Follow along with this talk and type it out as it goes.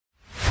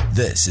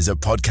This is a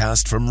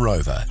podcast from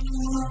Rover.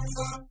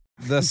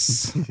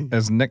 This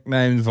is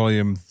Nicknames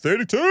Volume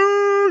 32.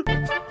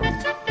 I'm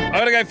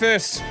going to go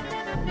first.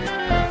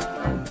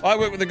 I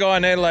worked with a guy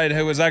in Adelaide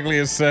who was ugly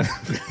as sin.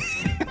 I'm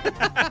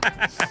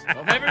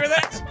happy with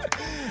that.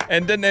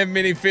 And didn't have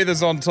many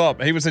feathers on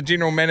top. He was a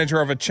general manager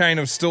of a chain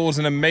of stores,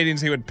 and in meetings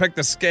he would pick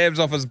the scabs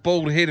off his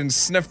bald head and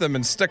sniff them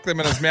and stick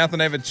them in his mouth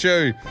and have a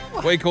chew.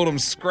 We called him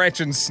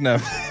Scratch and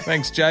Sniff.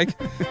 Thanks, Jake.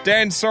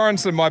 Dan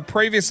Sorensen, my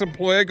previous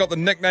employer, got the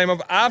nickname of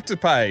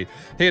Afterpay.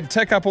 He'd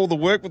tick up all the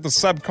work with the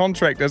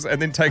subcontractors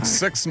and then take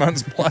 6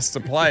 months plus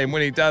to play, and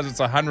when he does, it's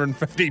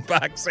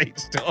 $150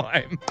 each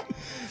time.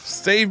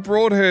 Steve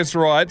Broadhurst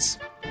writes,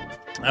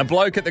 a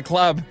bloke at the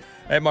club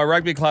at my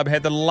rugby club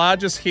had the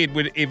largest head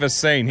we'd ever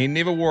seen. He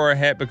never wore a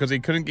hat because he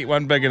couldn't get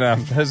one big enough.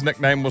 His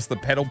nickname was the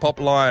Paddle Pop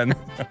Lion.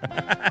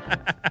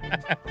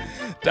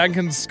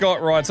 Duncan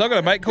Scott writes, I've got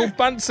a mate called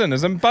Bunsen,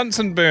 as in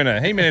Bunsen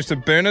Burner. He managed to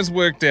burn his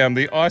work down.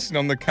 The icing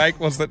on the cake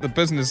was that the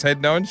business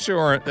had no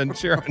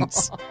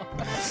insurance.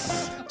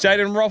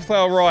 Jaden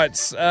Rothwell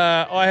writes,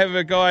 I have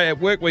a guy at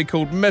work we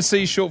called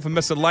Missy, short for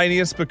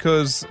miscellaneous,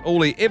 because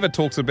all he ever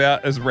talks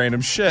about is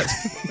random shit.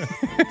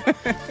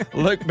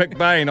 Luke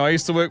McBain, I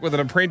used to work with an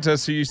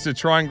apprentice who used to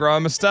try and grow a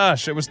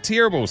moustache. It was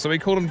terrible, so we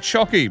called him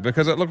Chocky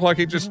because it looked like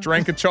he just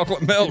drank a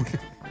chocolate milk.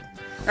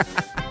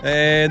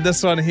 And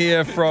this one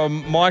here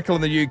from Michael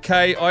in the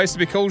UK, I used to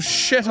be called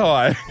Shit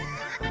Eye.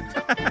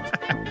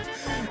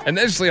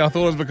 Initially, I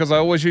thought it was because I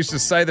always used to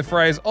say the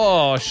phrase,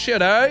 oh,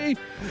 shit, eh?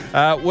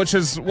 Which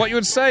is what you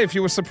would say if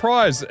you were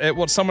surprised at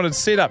what someone had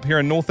said up here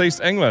in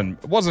northeast England.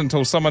 It wasn't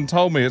until someone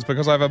told me it's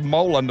because I have a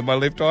mole under my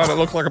left eye and it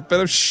looked like a bit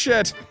of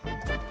shit.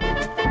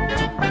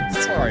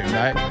 Sorry,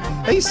 mate.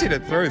 He said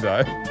it through,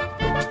 though.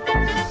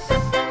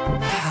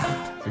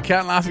 If you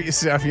can't laugh at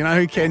yourself, you know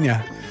who can you?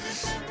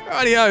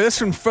 Rightio, this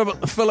from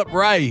Philip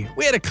Ray.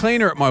 We had a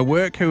cleaner at my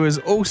work who was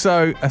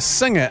also a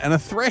singer in a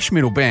thrash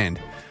metal band.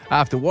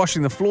 After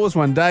washing the floors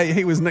one day,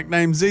 he was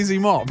nicknamed ZZ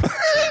Mopp.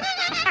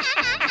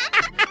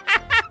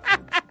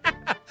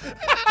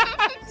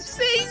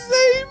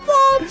 ZZ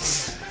Mopp!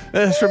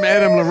 This is from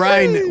Adam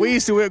Lorraine. We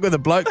used to work with a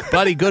bloke,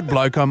 bloody good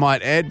bloke I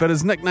might add, but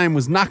his nickname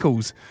was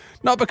Knuckles.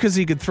 Not because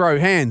he could throw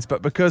hands,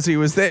 but because he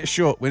was that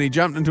short when he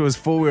jumped into his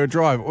four-wheel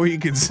drive. All you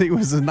could see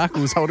was his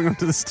knuckles holding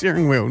onto the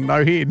steering wheel,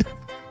 no head.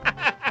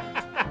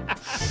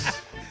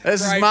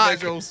 This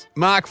is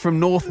Mark from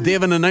North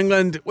Devon in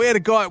England. We had a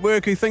guy at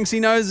work who thinks he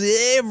knows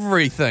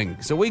everything,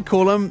 so we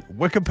call him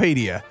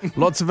Wikipedia.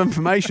 Lots of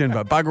information,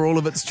 but bugger all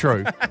of it's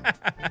true.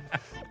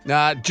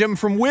 Jim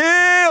from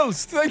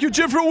Wales. Thank you,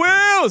 Jim from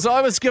Wales.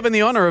 I was given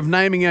the honour of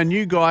naming our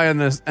new guy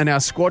in our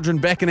squadron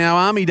back in our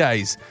army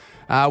days.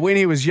 When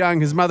he was young,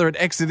 his mother had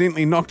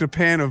accidentally knocked a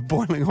pan of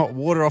boiling hot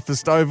water off the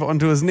stove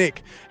onto his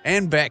neck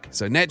and back,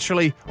 so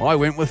naturally I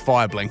went with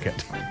Fire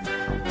Blanket.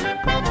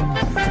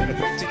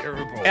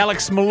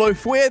 Alex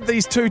Maloof. We had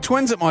these two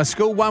twins at my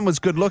school. One was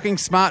good looking,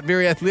 smart,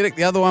 very athletic.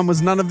 The other one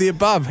was none of the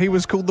above. He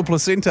was called the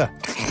Placenta.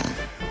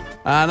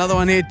 Another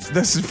one here.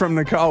 This is from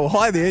Nicole.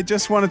 Hi there.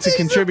 Just wanted to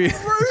contribute.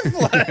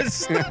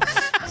 Ruthless.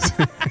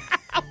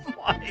 Oh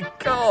my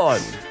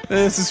God.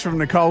 This is from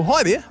Nicole.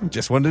 Hi there.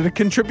 Just wanted to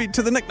contribute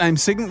to the nickname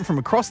segment from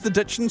across the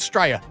ditch in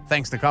Australia.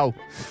 Thanks, Nicole.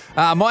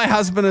 My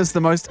husband is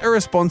the most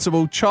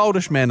irresponsible,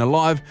 childish man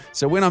alive,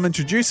 so when I'm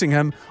introducing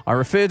him, I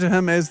refer to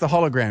him as the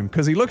hologram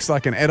because he looks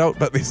like an adult,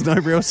 but there's no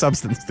real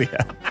substance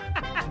there.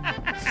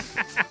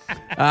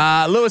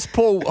 Lewis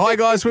Paul. Hi,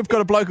 guys. We've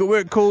got a bloke at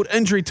work called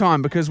Injury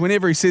Time because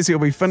whenever he says he'll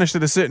be finished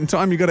at a certain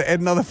time, you've got to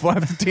add another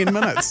 5 to 10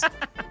 minutes.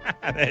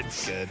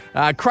 That's good.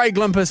 Craig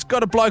Limpus.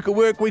 Got a bloke at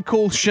work we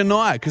call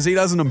Shania because he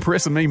doesn't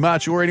impress me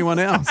much or anyone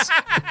else.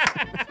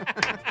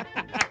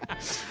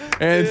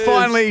 And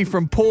finally,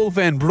 from Paul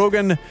Van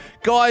Bruggen.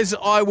 Guys,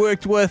 I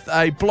worked with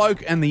a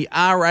bloke in the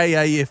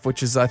RAAF,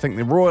 which is, I think,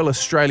 the Royal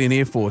Australian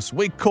Air Force.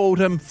 We called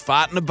him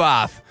Fart in a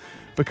Bath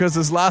because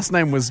his last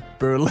name was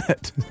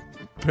Burlett.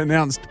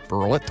 Pronounced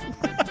Burlett.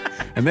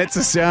 And that's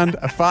the sound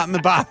a fart in the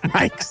bath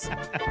makes.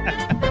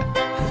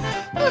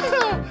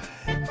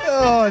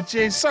 Oh,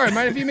 jeez. Sorry,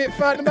 mate. Have you met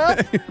Fart in the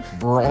Bath?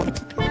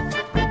 Burlett.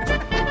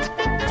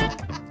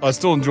 I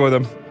still enjoy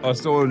them.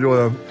 That's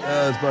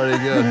pretty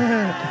good.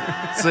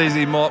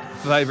 ZZ Mopp,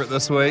 favourite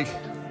this week.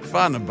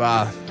 Fart in the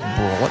bath.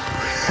 Burlett.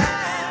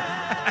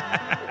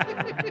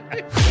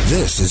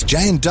 This is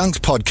Jay and Dunk's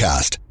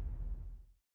podcast.